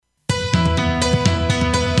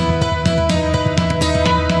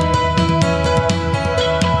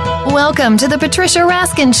Welcome to the Patricia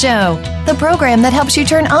Raskin Show, the program that helps you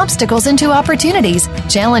turn obstacles into opportunities,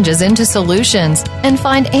 challenges into solutions, and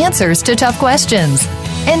find answers to tough questions.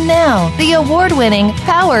 And now, the award-winning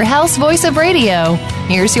powerhouse voice of radio.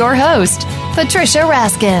 Here's your host, Patricia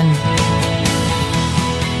Raskin.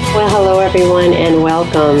 Well, hello everyone and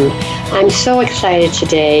welcome. I'm so excited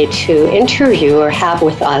today to interview or have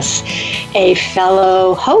with us a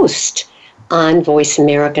fellow host on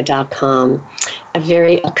VoiceAmerica.com, a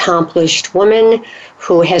very accomplished woman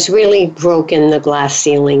who has really broken the glass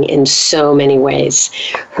ceiling in so many ways.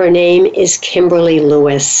 Her name is Kimberli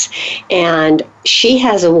Lewis, and she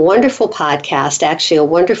has a wonderful podcast, actually a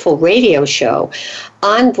wonderful radio show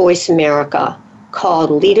on Voice America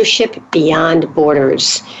called Leadership Beyond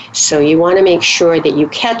Borders. So you want to make sure that you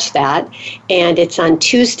catch that. And it's on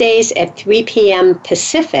Tuesdays at 3 p.m.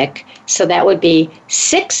 Pacific, so that would be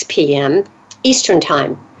 6 p.m. Eastern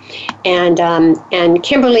Time. And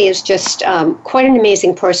Kimberli is just quite an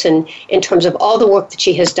amazing person in terms of all the work that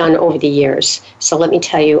she has done over the years. So let me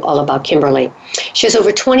tell you all about Kimberli. She has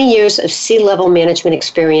over 20 years of C-level management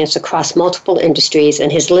experience across multiple industries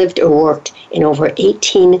and has lived or worked in over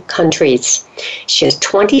 18 countries. She has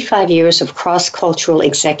 25 years of cross-cultural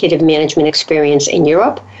executive management experience in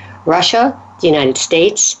Europe, Russia, the United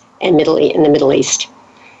States, and in the Middle East.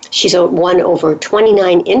 She's won over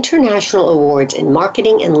 29 international awards in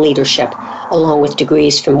marketing and leadership, along with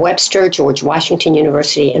degrees from Webster, George Washington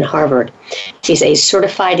University, and Harvard. She's a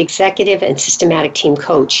certified executive and systematic team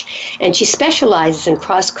coach, and she specializes in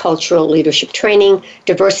cross-cultural leadership training,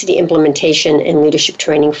 diversity implementation, and leadership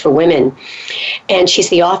training for women. And she's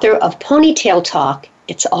the author of Ponytale Talk,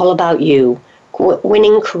 It's All About You,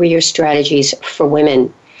 Winning Career Strategies for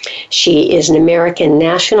Women. She is an American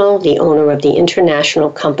national, the owner of the international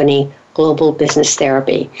company Global Business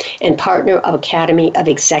Therapy, and partner of Academy of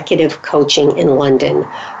Executive Coaching in London.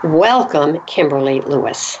 Welcome, Kimberli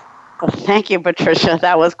Lewis. Well, thank you, Patricia.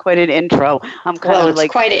 That was quite an intro. It's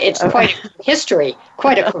quite a history,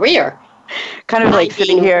 quite a career. Kind of like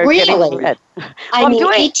sitting here getting read.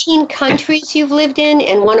 18 countries you've lived in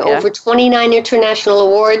and won over 29 international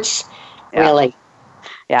awards. Yeah. Really.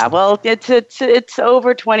 Yeah, well, it's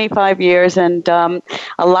over 25 years and a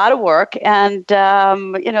lot of work and,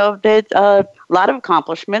 a lot of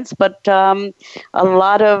accomplishments, but a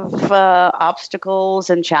lot of obstacles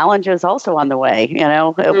and challenges also on the way.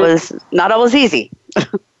 It was not always easy.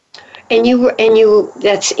 And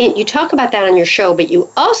you talk about that on your show, but you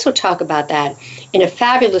also talk about that in a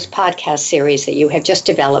fabulous podcast series that you have just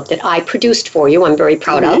developed that I produced for you. I'm very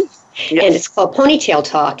proud of. Yes. And it's called Ponytale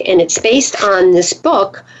Talk, and it's based on this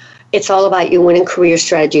book, It's All About You, Winning Career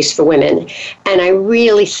Strategies for Women. And I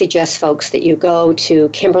really suggest, folks, that you go to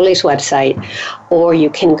Kimberli's website, or you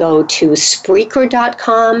can go to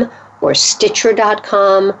Spreaker.com or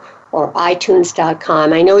Stitcher.com or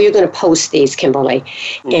iTunes.com. I know you're going to post these, Kimberli,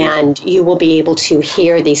 and you will be able to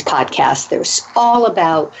hear these podcasts. They're all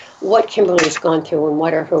about what Kimberli has gone through and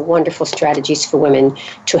what are her wonderful strategies for women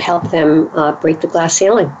to help them break the glass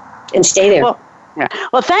ceiling and stay there.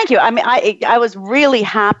 Well, thank you. I mean, I was really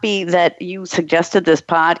happy that you suggested this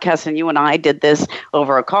podcast and you and I did this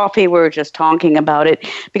over a coffee. We were just talking about it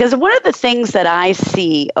because one of the things that I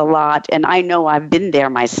see a lot, and I know I've been there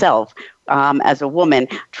myself, as a woman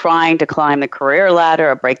trying to climb the career ladder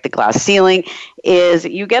or break the glass ceiling, is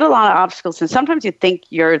you get a lot of obstacles, and sometimes you think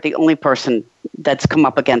you're the only person that's come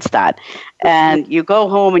up against that. And you go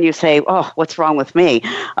home and you say, oh, what's wrong with me?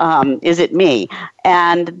 Is it me?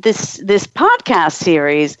 And this podcast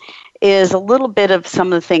series is a little bit of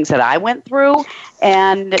some of the things that I went through,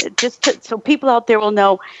 and so people out there will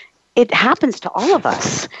know, it happens to all of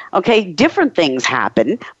us, okay? Different things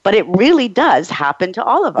happen, but it really does happen to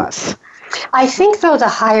all of us. I think, though, the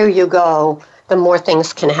higher you go, the more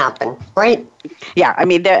things can happen, right? Yeah, I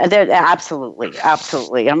mean, they're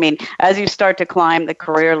absolutely. I mean, as you start to climb the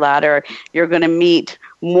career ladder, you're going to meet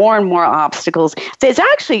more and more obstacles. There's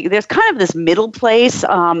kind of this middle place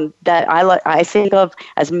that I think of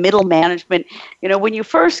as middle management. When you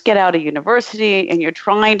first get out of university and you're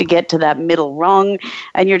trying to get to that middle rung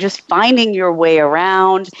and you're just finding your way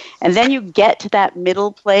around, and then you get to that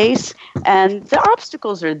middle place and the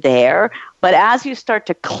obstacles are there, but as you start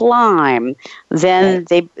to climb, then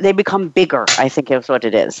they become bigger, I think is what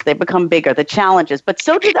it is. They become bigger, the challenges, but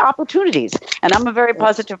so do the opportunities. And I'm a very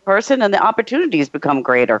positive person, and the opportunities become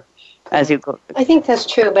greater as you go. I think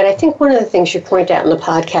that's true, but I think one of the things you point out in the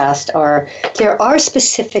podcast there are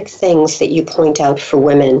specific things that you point out for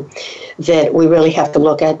women that we really have to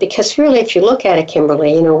look at, because really, if you look at it,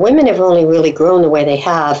 Kimberli, women have only really grown the way they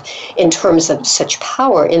have in terms of such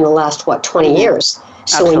power in the last, 20 years.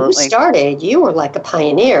 So when you started, you were like a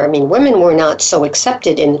pioneer. I mean, women were not so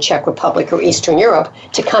accepted in the Czech Republic or Eastern Europe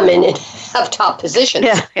to come in and have top positions.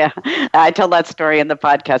 Yeah. I tell that story in the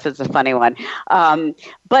podcast. It's a funny one.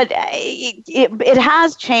 But it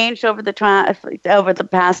has changed over the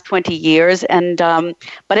past 20 years,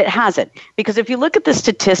 but it hasn't, because if you look at the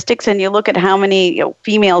statistics and you look at how many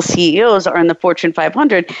female CEOs are in the Fortune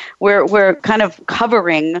 500, we're kind of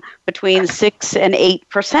hovering between 6 and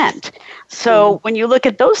 8%. So when you look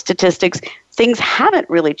at those statistics, things haven't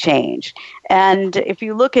really changed. And if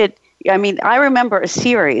you look at, I remember a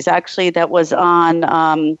series actually that was on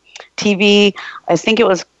TV. I think it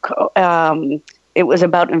was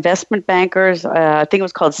about investment bankers. I think it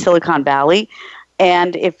was called Silicon Valley.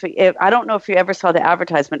 And if I don't know if you ever saw the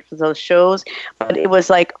advertisement for those shows, but it was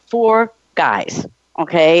like 4 guys.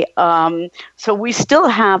 Okay, so we still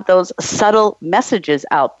have those subtle messages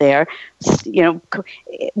out there,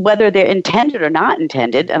 whether they're intended or not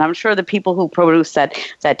intended. And I'm sure the people who produced that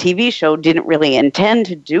TV show didn't really intend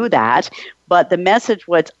to do that. But the message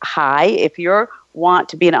was, hi, if you want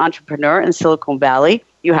to be an entrepreneur in Silicon Valley,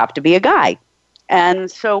 you have to be a guy. And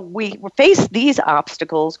so we face these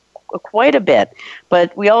obstacles quite a bit.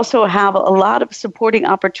 But we also have a lot of supporting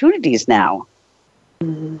opportunities now.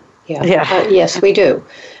 Mm-hmm. Yes, we do.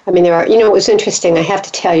 There are, it was interesting. I have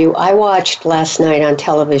to tell you, I watched last night on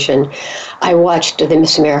television, I watched the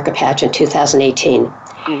Miss America pageant 2018.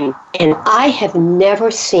 Mm-hmm. And I have never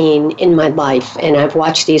seen in my life, and I've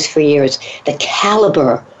watched these for years, the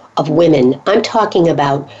caliber of women. I'm talking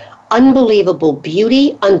about unbelievable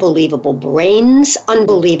beauty, unbelievable brains,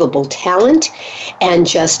 unbelievable talent, and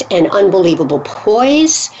just an unbelievable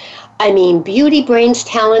poise. Beauty, brains,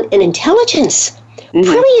 talent, and intelligence. Mm-hmm.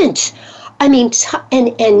 Brilliant.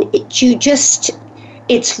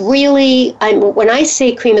 It's really, when I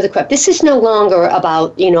say cream of the crop, this is no longer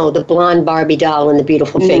about, the blonde Barbie doll and the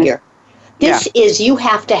beautiful figure. This is, you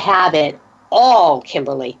have to have it all,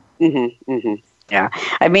 Kimberli. Mm-hmm. Mm-hmm. Yeah,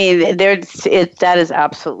 that is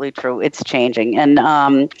absolutely true. It's changing, and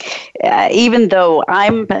even though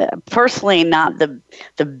I'm personally not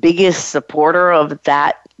the biggest supporter of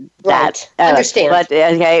that. Right.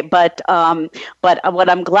 Understand. But what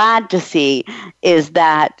I'm glad to see is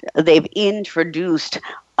that they've introduced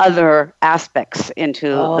other aspects into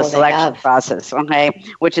the selection process, okay,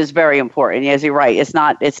 which is very important. Yes, you're right. It's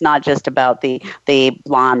not just about the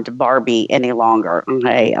blonde Barbie any longer,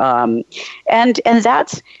 okay, and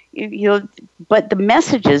that's but the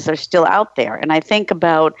messages are still out there, and I think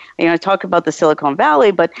about I talk about the Silicon Valley,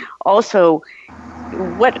 but also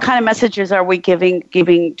what kind of messages are we giving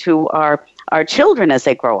to our children as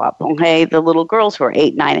they grow up, okay? The little girls who are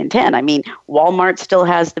 8, 9, and 10. Walmart still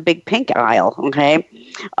has the big pink aisle, okay?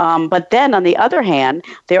 But then on the other hand,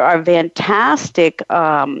 there are fantastic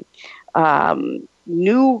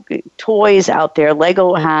new toys out there.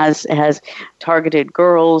 Lego has targeted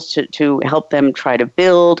girls to help them try to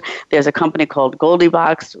build. There's a company called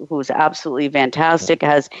Goldilocks who's absolutely fantastic,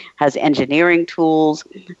 has engineering tools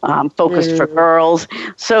focused for girls.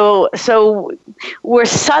 So we're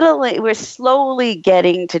slowly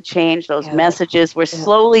getting to change those messages. We're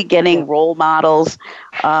slowly getting role models,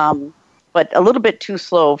 but a little bit too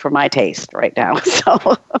slow for my taste right now.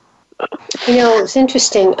 So. It's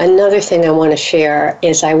interesting. Another thing I want to share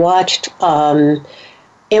is I watched,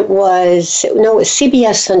 it was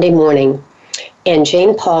CBS Sunday Morning, and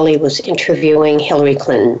Jane Pauley was interviewing Hillary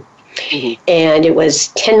Clinton. Mm-hmm. And it was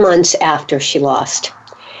 10 months after she lost.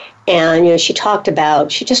 And, she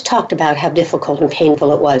just talked about how difficult and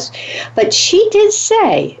painful it was. But she did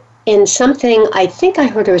say in something, I think I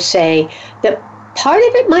heard her say, that part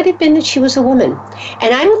of it might have been that she was a woman.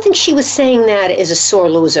 And I don't think she was saying that as a sore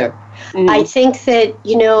loser. Mm-hmm. I think that,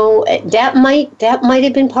 that might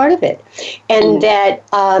have been part of it. And that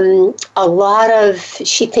a lot of,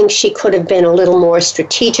 she thinks she could have been a little more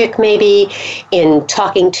strategic maybe in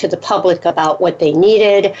talking to the public about what they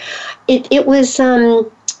needed. It was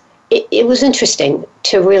interesting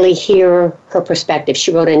to really hear her perspective.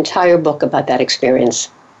 She wrote an entire book about that experience.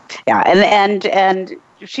 Yeah, and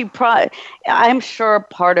I'm sure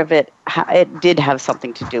part of it did have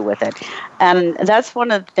something to do with it. And that's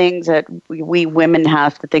one of the things that we women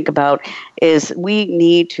have to think about is we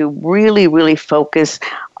need to really, really focus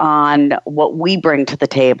on what we bring to the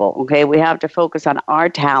table, okay? We have to focus on our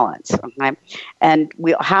talents, okay? And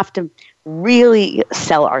we have to really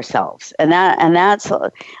sell ourselves. And that's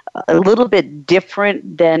a little bit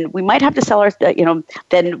different than we might have to sell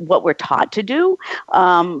than what we're taught to do.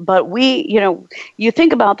 But you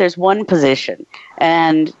think about there's one position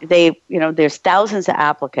and there's thousands of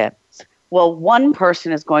applicants well, one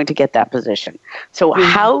person is going to get that position. So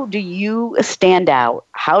how do you stand out?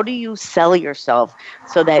 How do you sell yourself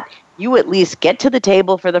so that you at least get to the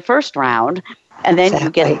table for the first round, and then you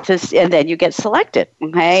get selected?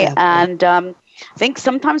 Okay, and I think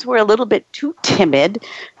sometimes we're a little bit too timid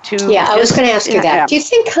to. Yeah, I was going to ask you that. Yeah. Do you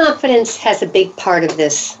think confidence has a big part of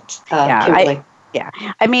this, Kimberli?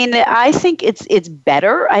 I mean, I think it's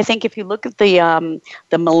better. I think if you look at the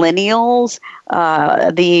millennials,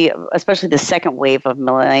 especially the second wave of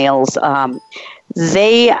millennials,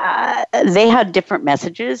 they had different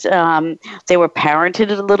messages. They were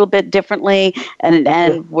parented a little bit differently,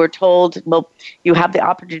 and were told, well, you have the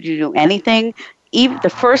opportunity to do anything. Even the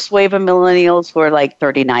first wave of millennials who are like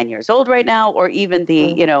 39 years old right now, or even the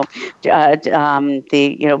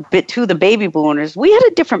baby boomers, we had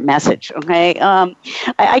a different message. Okay,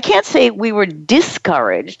 I can't say we were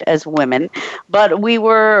discouraged as women, but we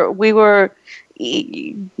were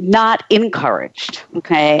not encouraged.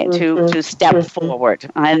 Okay, to step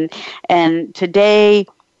forward, and today.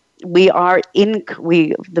 The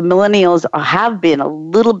millennials have been a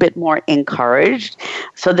little bit more encouraged,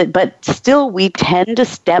 but still we tend to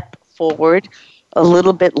step forward a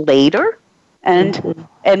little bit later, and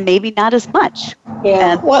maybe not as much.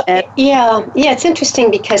 Yeah, it's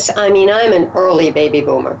interesting because I'm an early baby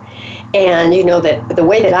boomer, and you know that the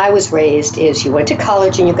way that I was raised is you went to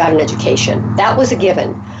college and you got an education. That was a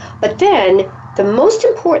given, but then. The most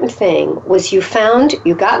important thing was you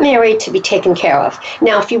got married to be taken care of.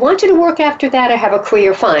 Now, if you wanted to work after that or have a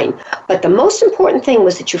career, fine. But the most important thing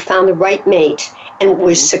was that you found the right mate and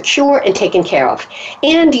was secure and taken care of.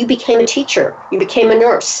 And you became a teacher. You became a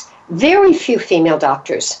nurse. Very few female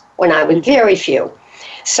doctors when I was very few.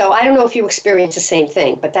 So I don't know if you experienced the same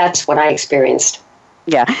thing, but that's what I experienced.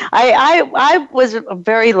 Yeah, I was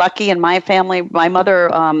very lucky in my family. My mother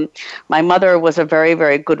was a very,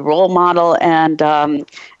 very good role model, and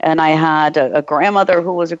I had a grandmother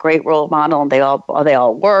who was a great role model, and they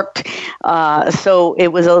all worked. So it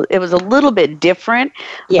was a little bit different,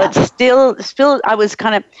 but still I was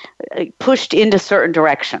kind of pushed into certain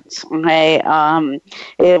directions. Okay,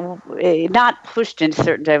 not pushed in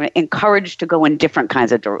certain, encouraged to go in different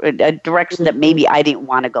kinds of directions that maybe I didn't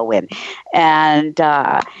want to go in, and.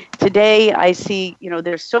 Today, I see,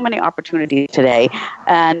 there's so many opportunities today,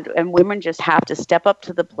 and women just have to step up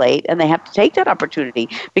to the plate, and they have to take that opportunity,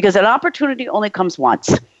 because that opportunity only comes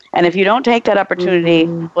once. And if you don't take that opportunity,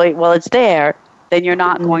 well, it's there, then you're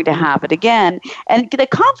not going to have it again. And the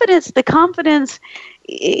confidence,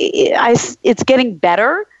 it's getting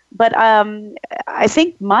better. But I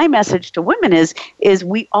think my message to women is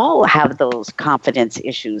we all have those confidence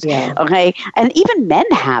issues, okay? And even men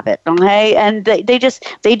have it, okay? And they just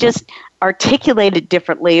articulate it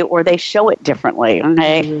differently, or they show it differently,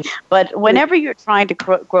 okay? But whenever you're trying to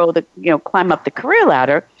climb up the career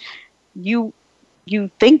ladder, you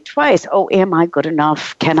think twice. Oh, am I good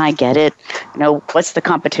enough? Can I get it? What's the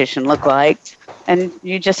competition look like? And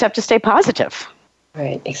you just have to stay positive.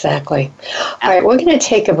 Right, exactly. All right, we're going to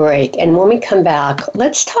take a break, and when we come back,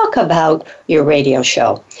 let's talk about your radio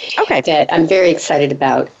show. Okay. That I'm very excited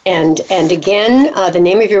about. And again, the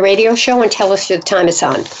name of your radio show, and tell us the time it's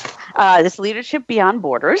on. It's Leadership Beyond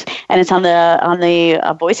Borders, and it's on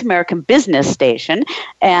the Voice American Business Station,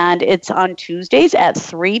 and it's on Tuesdays at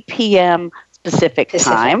 3 p.m. Pacific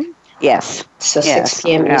time. Yes. So 6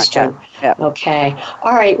 p.m. Eastern. Yeah. Okay.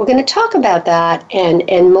 All right. We're going to talk about that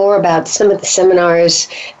and more about some of the seminars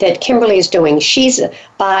that Kimberli is doing. She's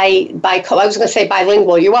I was going to say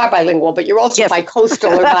bilingual. You are bilingual, but you're also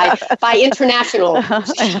bi-coastal or by international.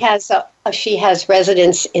 She has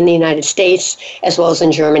residence in the United States as well as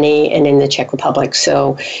in Germany and in the Czech Republic.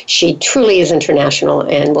 So she truly is international,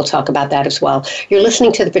 and we'll talk about that as well. You're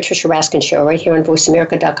listening to The Patricia Raskin Show right here on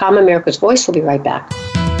VoiceAmerica.com, America's Voice. We'll be right back.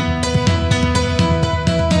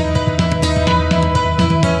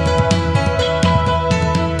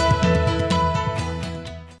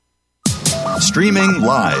 Streaming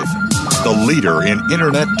live, the leader in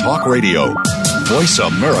Internet talk radio,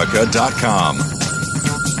 VoiceAmerica.com.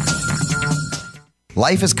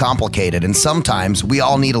 Life is complicated, and sometimes we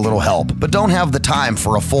all need a little help, but don't have the time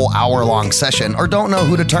for a full hour-long session or don't know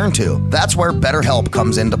who to turn to. That's where BetterHelp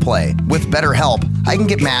comes into play. With BetterHelp, I can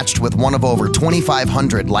get matched with one of over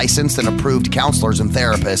 2,500 licensed and approved counselors and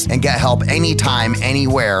therapists and get help anytime,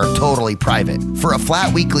 anywhere, totally private. For a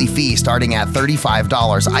flat weekly fee starting at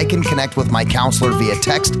 $35, I can connect with my counselor via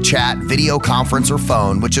text, chat, video conference, or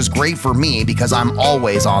phone, which is great for me because I'm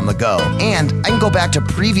always on the go. And I can go back to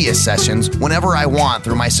previous sessions whenever I want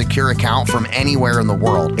through my secure account from anywhere in the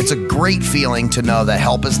world. It's a great feeling to know that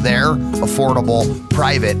help is there, affordable,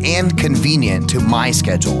 private, and convenient to my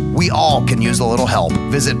schedule. We all can use a little help.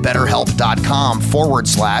 Visit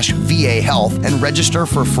betterhelp.com/VA Health and register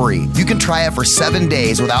for free. You can try it for 7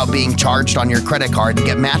 days without being charged on your credit card and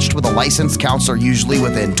get matched with a licensed counselor usually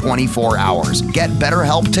within 24 hours. Get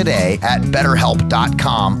BetterHelp today at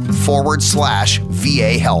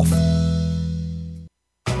betterhelp.com/VA Health.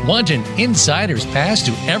 Want an insider's pass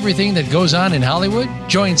to everything that goes on in Hollywood?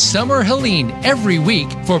 Join Summer Helene every week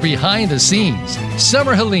for Behind the Scenes.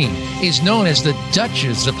 Summer Helene is known as the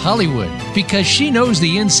Duchess of Hollywood because she knows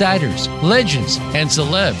the insiders, legends, and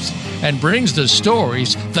celebs and brings the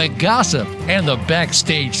stories, the gossip, and the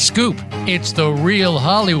backstage scoop. It's the real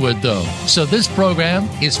Hollywood, though. So this program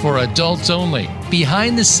is for adults only.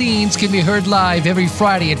 Behind the Scenes can be heard live every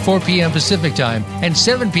Friday at 4 p.m. Pacific Time and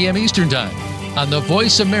 7 p.m. Eastern Time on the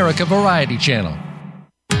Voice America Variety Channel.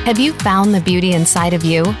 Have you found the beauty inside of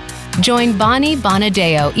you? Join Bonnie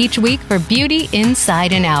Bonadeo each week for Beauty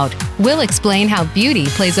Inside and Out. We'll explain how beauty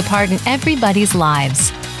plays a part in everybody's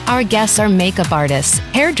lives. Our guests are makeup artists,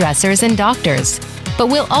 hairdressers, and doctors. But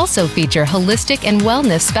we'll also feature holistic and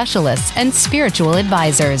wellness specialists and spiritual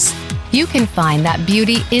advisors. You can find that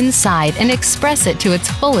beauty inside and express it to its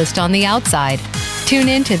fullest on the outside. Tune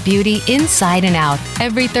in to Beauty Inside and Out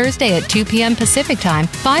every Thursday at 2 p.m. Pacific Time,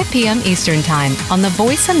 5 p.m. Eastern Time on the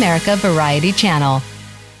Voice America Variety Channel.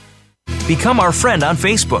 Become our friend on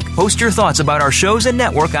Facebook. Post your thoughts about our shows and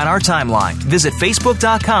network on our timeline. Visit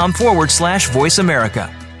facebook.com/Voice America.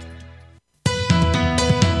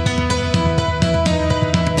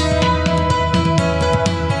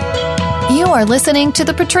 You are listening to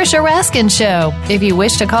The Patricia Raskin Show. If you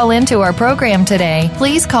wish to call into our program today,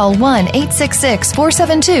 please call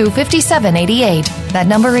 1-866-472-5788. That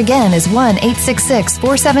number again is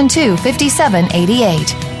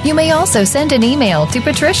 1-866-472-5788. You may also send an email to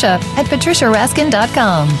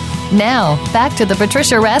patricia@patriciaraskin.com. Now, back to The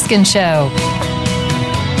Patricia Raskin Show.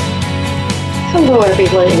 Hello,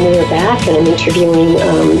 everyone, and we're back, and I'm interviewing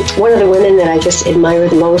one of the women that I just admire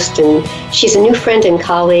the most, and she's a new friend and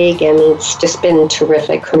colleague, and it's just been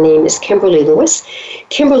terrific. Her name is Kimberli Lewis.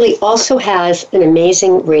 Kimberli also has an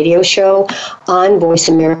amazing radio show on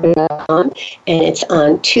VoiceAmerica.com, and it's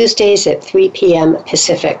on Tuesdays at 3 p.m.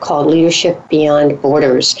 Pacific called Leadership Beyond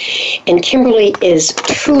Borders. And Kimberli is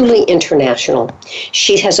truly international.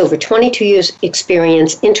 She has over 22 years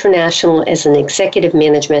experience international as an executive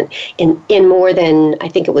management in more than, I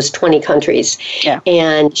think it was 20 countries. Yeah.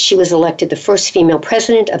 And she was elected the first female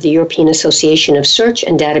president of the European Association of Search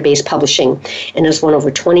and Database Publishing and has won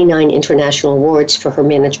over 29 international awards for her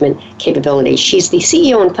management capabilities. She's the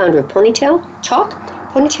CEO and founder of Ponytale Talk,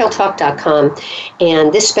 Ponytaletalk.com,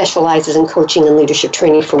 and this specializes in coaching and leadership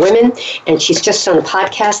training for women. And she's just on a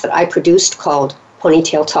podcast that I produced called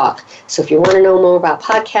Ponytale Talk. So if you want to know more about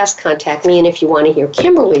podcasts, contact me. And if you want to hear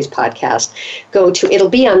Kimberli's podcast, it'll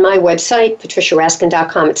be on my website,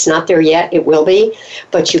 patriciaraskin.com. It's not there yet. It will be.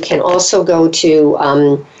 But you can also go to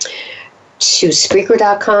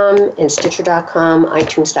Spreaker.com and Stitcher.com,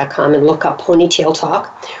 iTunes.com, and look up Ponytale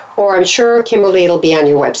Talk. Or I'm sure, Kimberli, it'll be on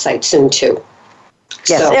your website soon, too.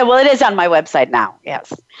 Yes, so, well, it is on my website now,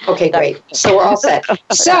 yes. Okay, great. So we're all set.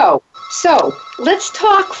 So let's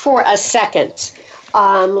talk for a second.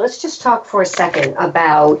 Let's just talk for a second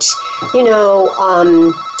about,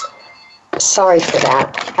 sorry for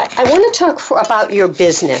that. I want to talk about your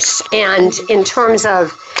business and in terms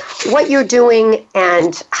of what you're doing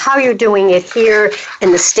and how you're doing it here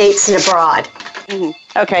in the States and abroad. Mm-hmm.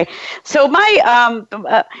 Okay, so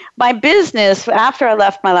my business, after I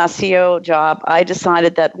left my last CEO job, I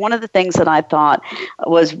decided that one of the things that I thought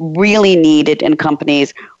was really needed in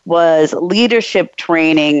companies was leadership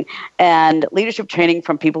training and leadership training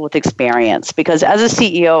from people with experience. Because as a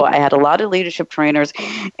CEO, I had a lot of leadership trainers,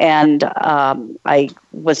 and I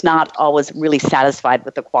was not always really satisfied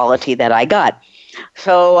with the quality that I got.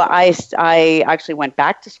 So I actually went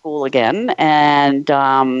back to school again and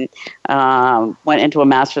went into a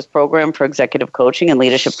master's program for executive coaching and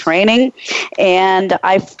leadership training. And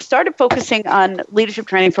I started focusing on leadership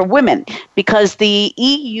training for women because the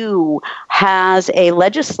EU has a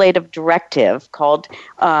legislative directive called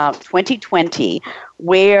 2020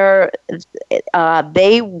 where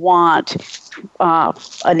they want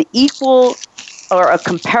an equal or a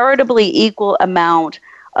comparatively equal amount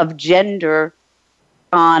of gender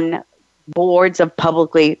on boards of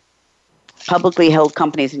publicly held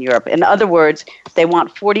companies in Europe. In other words, they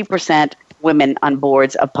want 40% women on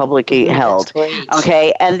boards of publicly held.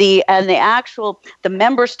 Okay, and the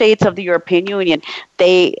member states of the European Union,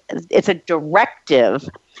 it's a directive.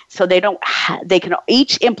 So they don't. They can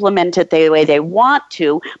each implement it the way they want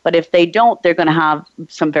to, but if they don't, they're going to have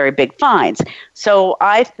some very big fines. So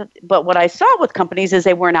but what I saw with companies is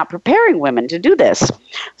they were not preparing women to do this.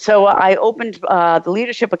 So I opened the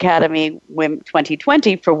Leadership Academy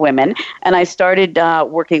 2020 for women, and I started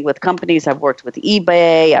working with companies. I've worked with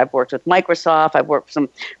eBay. I've worked with Microsoft. I've worked with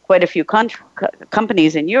quite a few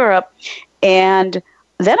companies in Europe, and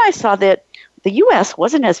then I saw that the U.S.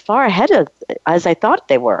 wasn't as far ahead as I thought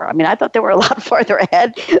they were. I mean, I thought they were a lot farther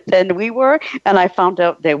ahead than we were, and I found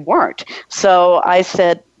out they weren't. So I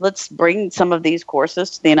said, let's bring some of these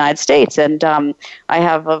courses to the United States. And I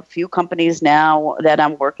have a few companies now that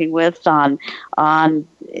I'm working with on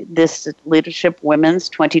this Leadership Women's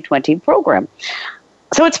 2020 program.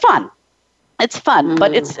 So it's fun. It's fun,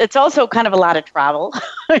 but it's also kind of a lot of travel.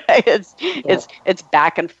 It's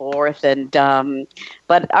back and forth, and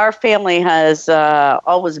but our family has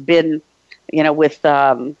always been, with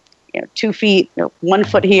 2 feet, 1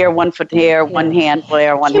 foot here, 1 foot here, one hand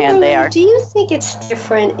there, one Kimberli, hand there. Do you think it's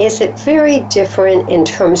different? Is it very different in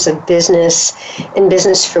terms of business and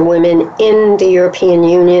business for women in the European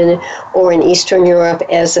Union or in Eastern Europe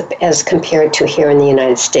as compared to here in the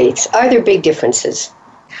United States? Are there big differences?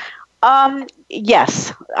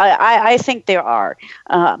 Yes, I think there are.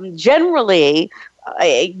 Generally,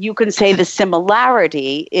 you can say the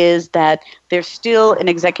similarity is that they're still in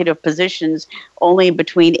executive positions only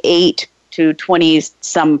between 8 to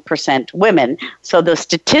 20% women. So the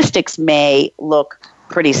statistics may look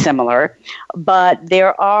pretty similar, but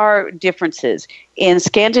there are differences. In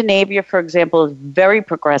Scandinavia, for example, is very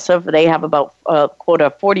progressive. They have about a quota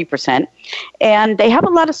of 40%, and they have a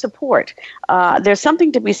lot of support. There's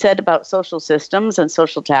something to be said about social systems and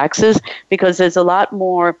social taxes because there's a lot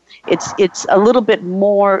more. It's a little bit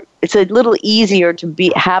more. It's a little easier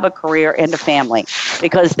to have a career and a family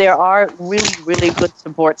because there are really, really good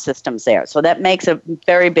support systems there. So that makes a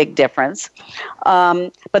very big difference.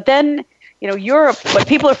 But then, Europe, what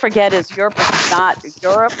people forget is Europe is not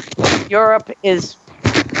Europe. Europe is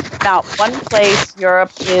not one place.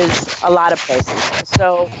 Europe is a lot of places.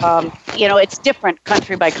 So, it's different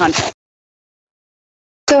country by country.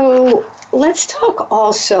 So let's talk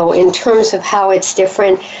also in terms of how it's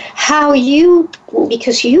different,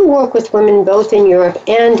 because you work with women both in Europe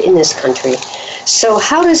and in this country. So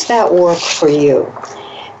how does that work for you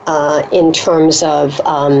in terms of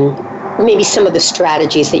maybe some of the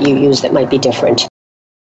strategies that you use that might be different?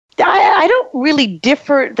 I don't really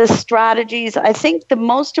differ the strategies. I think the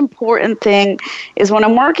most important thing is when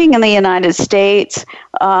I'm working in the United States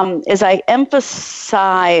is I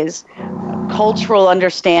emphasize cultural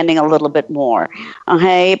understanding a little bit more,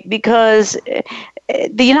 okay? Because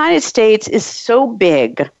the United States is so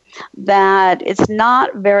big that it's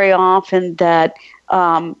not very often that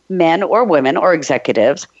men or women or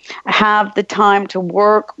executives have the time to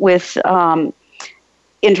work with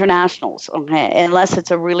internationals, okay, unless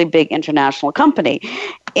it's a really big international company.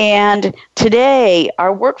 And today,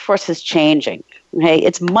 our workforce is changing. Okay,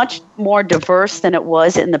 it's much more diverse than it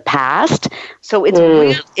was in the past. So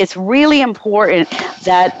it's really important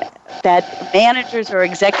that managers or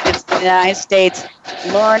executives in the United States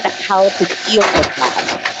learn how to deal with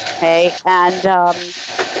that. Okay, and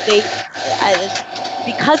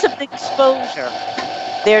because of the exposure,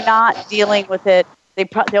 they're not dealing with it. They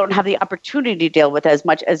don't have the opportunity to deal with it as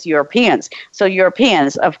much as Europeans. So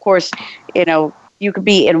Europeans, of course, you could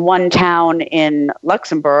be in one town in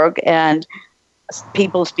Luxembourg and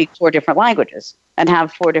people speak 4 different languages and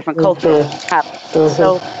have 4 different cultures.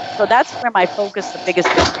 So that's where my focus, the biggest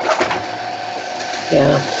is.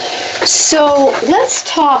 Yeah. So let's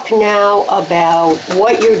talk now about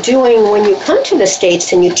what you're doing when you come to the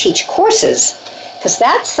States and you teach courses, because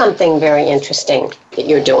that's something very interesting that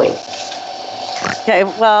you're doing. Okay,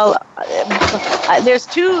 well, there's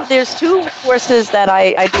two courses that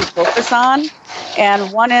I do focus on,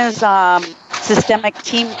 and one is systemic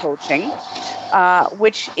team coaching,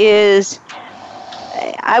 which is,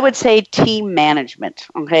 I would say, team management,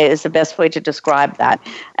 okay, is the best way to describe that.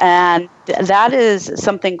 And that is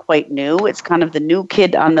something quite new. It's kind of the new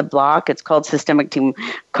kid on the block. It's called systemic team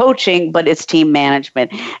coaching, but it's team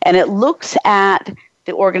management. And it looks at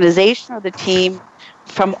the organization of the team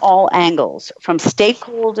from all angles, from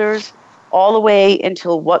stakeholders all the way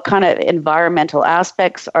into what kind of environmental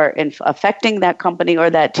aspects are affecting that company or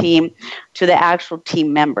that team to the actual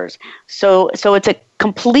team members. So it's a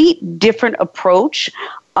complete different approach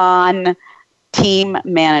on team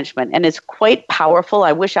management, and it's quite powerful.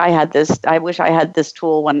 I wish I had this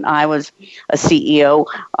tool when I was a CEO.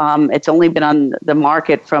 It's only been on the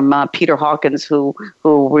market from Peter Hawkins, who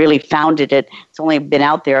really founded it. It's only been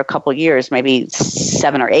out there a couple years, maybe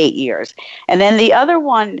 7 or 8 years. And then the other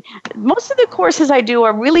one, most of the courses I do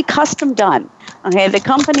are really custom done. Okay, the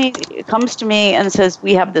company comes to me and says,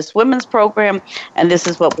 we have this women's program, and this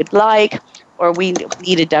is what we'd like, or we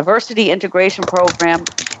need a diversity integration program.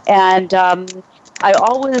 And I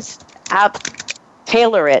always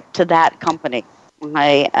tailor it to that company.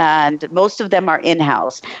 Okay? And most of them are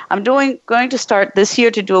in-house. I'm going to start this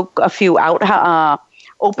year to do a few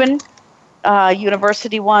open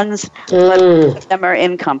university ones. But most of them are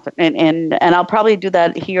in company, and I'll probably do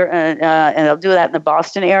that here, and I'll do that in the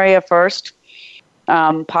Boston area first,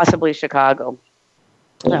 possibly Chicago.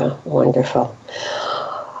 Yeah, wonderful.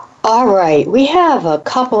 All right, we have a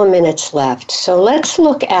couple of minutes left, so let's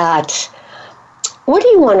look at what do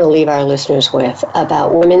you want to leave our listeners with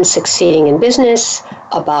about women succeeding in business,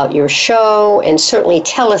 about your show, and certainly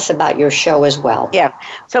tell us about your show as well. Yeah,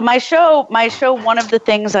 so my show, one of the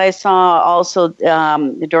things I saw also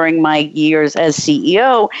during my years as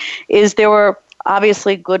CEO is there were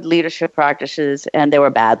obviously good leadership practices and there were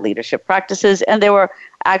bad leadership practices, and there were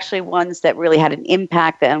actually ones that really had an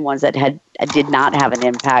impact and ones that did not have an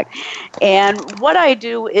impact. And what I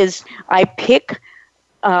do is I pick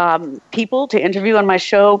people to interview on my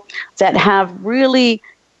show that have really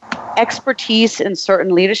expertise in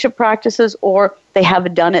certain leadership practices, or they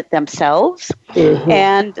have done it themselves. Mm-hmm.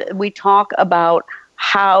 And we talk about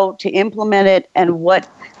how to implement it and what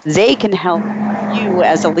they can help you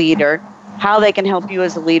as a leader, how they can help you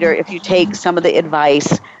as a leader if you take some of the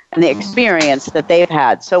advice and the experience that they've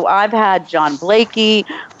had. So I've had John Blakey,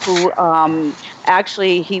 who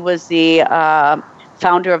actually he was the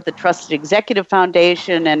founder of the Trusted Executive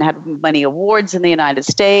Foundation and had many awards in the United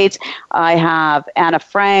States. I have Anna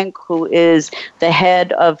Frank, who is the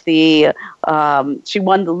head of the, she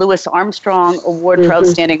won the Louis Armstrong Award for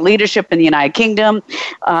Outstanding Leadership in the United Kingdom,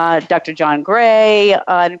 Dr. John Gray,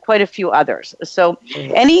 and quite a few others. So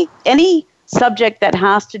any subject that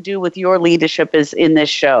has to do with your leadership is in this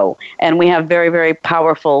show. And we have very, very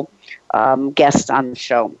powerful guests on the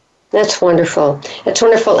show. That's wonderful. That's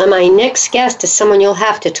wonderful. And my next guest is someone you'll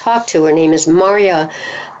have to talk to. Her name is Marja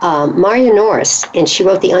Norris, and she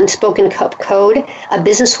wrote The Unspoken Code, a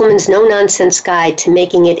businesswoman's no-nonsense guide to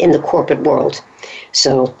making it in the corporate world.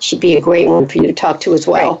 So she'd be a great one for you to talk to as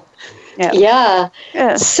well. Right.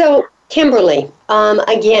 Yeah. So, Kimberli,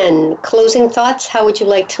 again, closing thoughts. How would you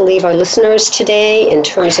like to leave our listeners today in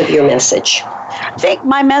terms of your message? I think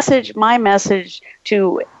my message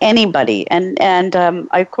to anybody, and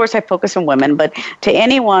of course I focus on women, but to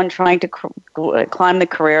anyone trying to climb the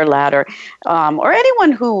career ladder, or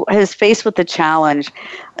anyone who is faced with the challenge,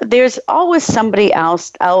 there's always somebody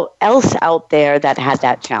else out there that had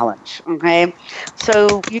that challenge. Okay,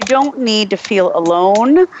 so you don't need to feel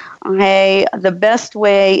alone. Okay, the best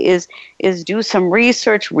way is do some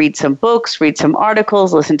research, read some books, read some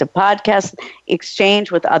articles, listen to podcasts,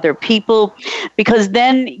 exchange with other people, because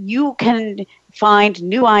then you can find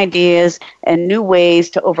new ideas and new ways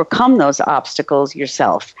to overcome those obstacles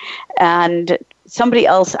yourself. And somebody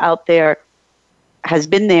else out there has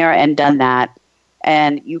been there and done that,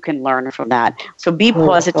 and you can learn from that. So be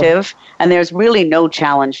positive, and there's really no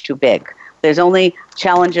challenge too big. There's only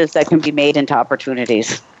challenges that can be made into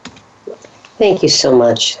opportunities. Thank you so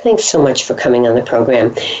much. Thanks so much for coming on the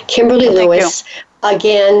program. Kimberli Lewis,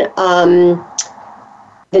 again,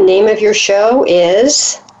 the name of your show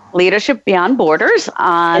is? Leadership Beyond Borders.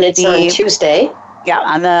 And it's on Tuesday. Yeah,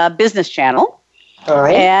 on the Business Channel. All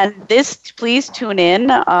right. And please tune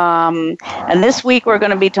in. And this week we're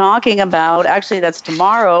going to be talking about, actually that's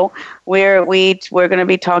tomorrow, where we're going to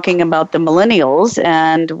be talking about the millennials.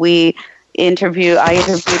 And I interviewed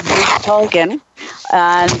Bruce Tolgan,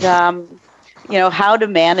 and how to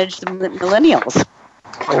manage the millennials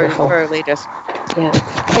for leaders. Yeah.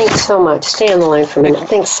 Thanks so much. Stay on the line for a minute.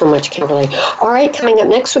 Thanks so much, Kimberli. All right, coming up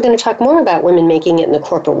next, we're going to talk more about women making it in the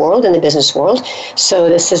corporate world and the business world. So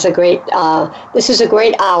this is a great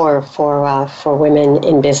hour for women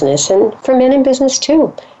in business and for men in business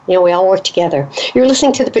too. We all work together. You're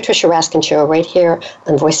listening to The Patricia Raskin Show right here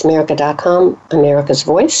on VoiceAmerica.com, America's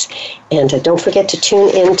Voice. And don't forget to tune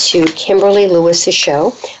in to Kimberli Lewis's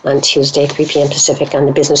show on Tuesday, 3 p.m. Pacific on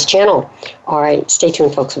the Business Channel. All right, stay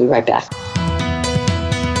tuned, folks. We'll be right back.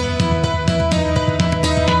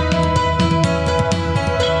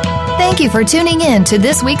 Thank you for tuning in to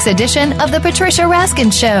this week's edition of The Patricia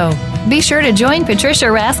Raskin Show. Be sure to join Patricia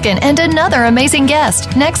Raskin and another amazing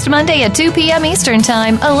guest next Monday at 2 p.m. Eastern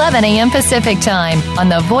Time, 11 a.m. Pacific Time on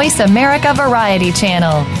the Voice America Variety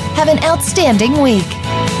Channel. Have an outstanding week.